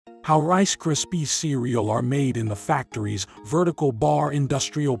How Rice Krispies cereal are made in the factories, vertical bar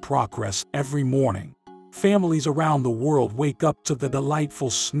industrial progress every morning. Families around the world wake up to the delightful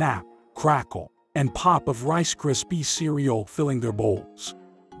snap, crackle, and pop of Rice Krispies cereal filling their bowls.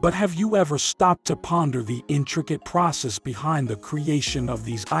 But have you ever stopped to ponder the intricate process behind the creation of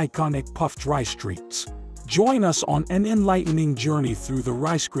these iconic puffed rice treats? Join us on an enlightening journey through the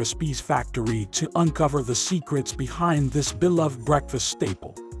Rice Krispies factory to uncover the secrets behind this beloved breakfast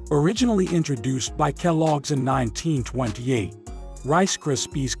staple. Originally introduced by Kellogg's in 1928, Rice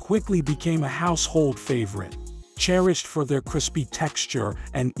Krispies quickly became a household favorite, cherished for their crispy texture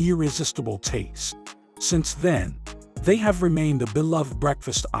and irresistible taste. Since then, they have remained a beloved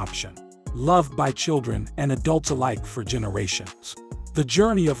breakfast option, loved by children and adults alike for generations. The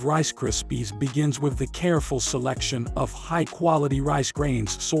journey of Rice Krispies begins with the careful selection of high-quality rice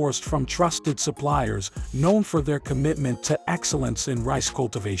grains sourced from trusted suppliers known for their commitment to excellence in rice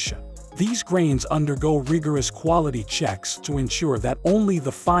cultivation. These grains undergo rigorous quality checks to ensure that only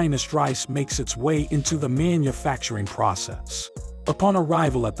the finest rice makes its way into the manufacturing process. Upon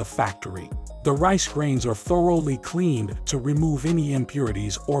arrival at the factory, the rice grains are thoroughly cleaned to remove any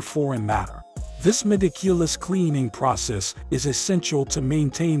impurities or foreign matter. This meticulous cleaning process is essential to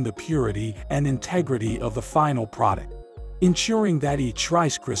maintain the purity and integrity of the final product, ensuring that each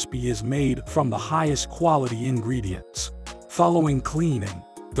Rice Krispie is made from the highest quality ingredients. Following cleaning,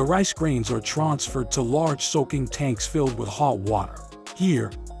 the rice grains are transferred to large soaking tanks filled with hot water.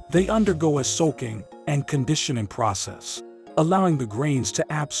 Here, they undergo a soaking and conditioning process, allowing the grains to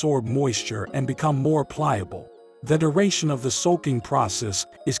absorb moisture and become more pliable. The duration of the soaking process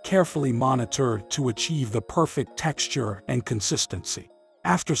is carefully monitored to achieve the perfect texture and consistency.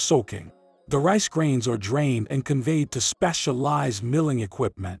 After soaking, the rice grains are drained and conveyed to specialized milling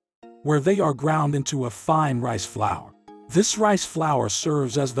equipment, where they are ground into a fine rice flour. This rice flour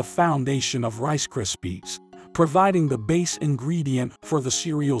serves as the foundation of Rice Krispies, providing the base ingredient for the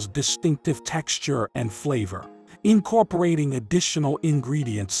cereal's distinctive texture and flavor. Incorporating additional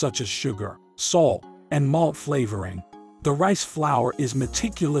ingredients such as sugar, salt, and malt flavoring, the rice flour is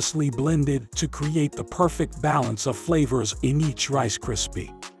meticulously blended to create the perfect balance of flavors in each Rice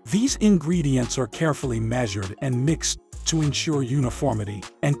Krispie. These ingredients are carefully measured and mixed to ensure uniformity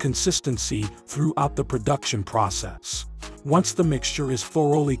and consistency throughout the production process. Once the mixture is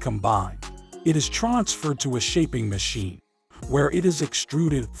thoroughly combined, it is transferred to a shaping machine, where it is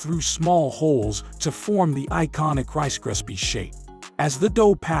extruded through small holes to form the iconic Rice Krispie shape. As the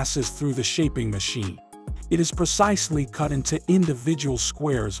dough passes through the shaping machine, it is precisely cut into individual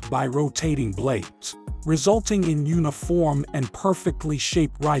squares by rotating blades, resulting in uniform and perfectly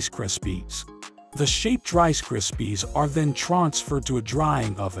shaped Rice Krispies. The shaped Rice Krispies are then transferred to a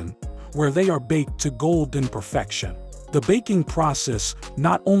drying oven, where they are baked to golden perfection. The baking process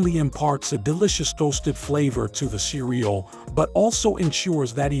not only imparts a delicious toasted flavor to the cereal, but also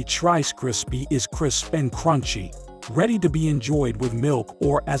ensures that each Rice Krispie is crisp and crunchy, ready to be enjoyed with milk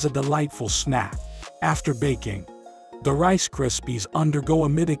or as a delightful snack. After baking, the Rice Krispies undergo a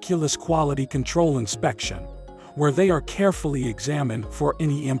meticulous quality control inspection, where they are carefully examined for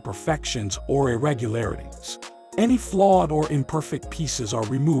any imperfections or irregularities. Any flawed or imperfect pieces are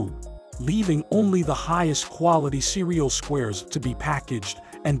removed, leaving only the highest quality cereal squares to be packaged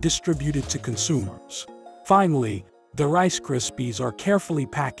and distributed to consumers. Finally, the Rice Krispies are carefully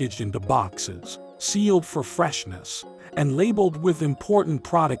packaged into boxes, sealed for freshness, and labeled with important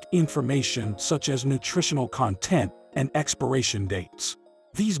product information such as nutritional content and expiration dates.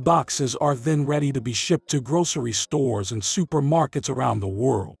 These boxes are then ready to be shipped to grocery stores and supermarkets around the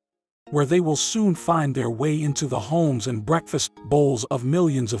world, where they will soon find their way into the homes and breakfast bowls of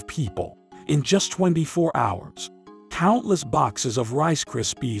millions of people. In just 24 hours, countless boxes of Rice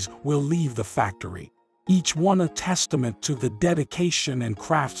Krispies will leave the factory, each one a testament to the dedication and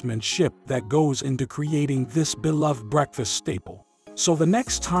craftsmanship that goes into creating this beloved breakfast staple. So the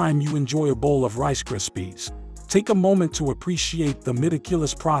next time you enjoy a bowl of Rice Krispies, take a moment to appreciate the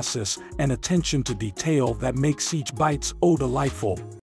meticulous process and attention to detail that makes each bite so delightful.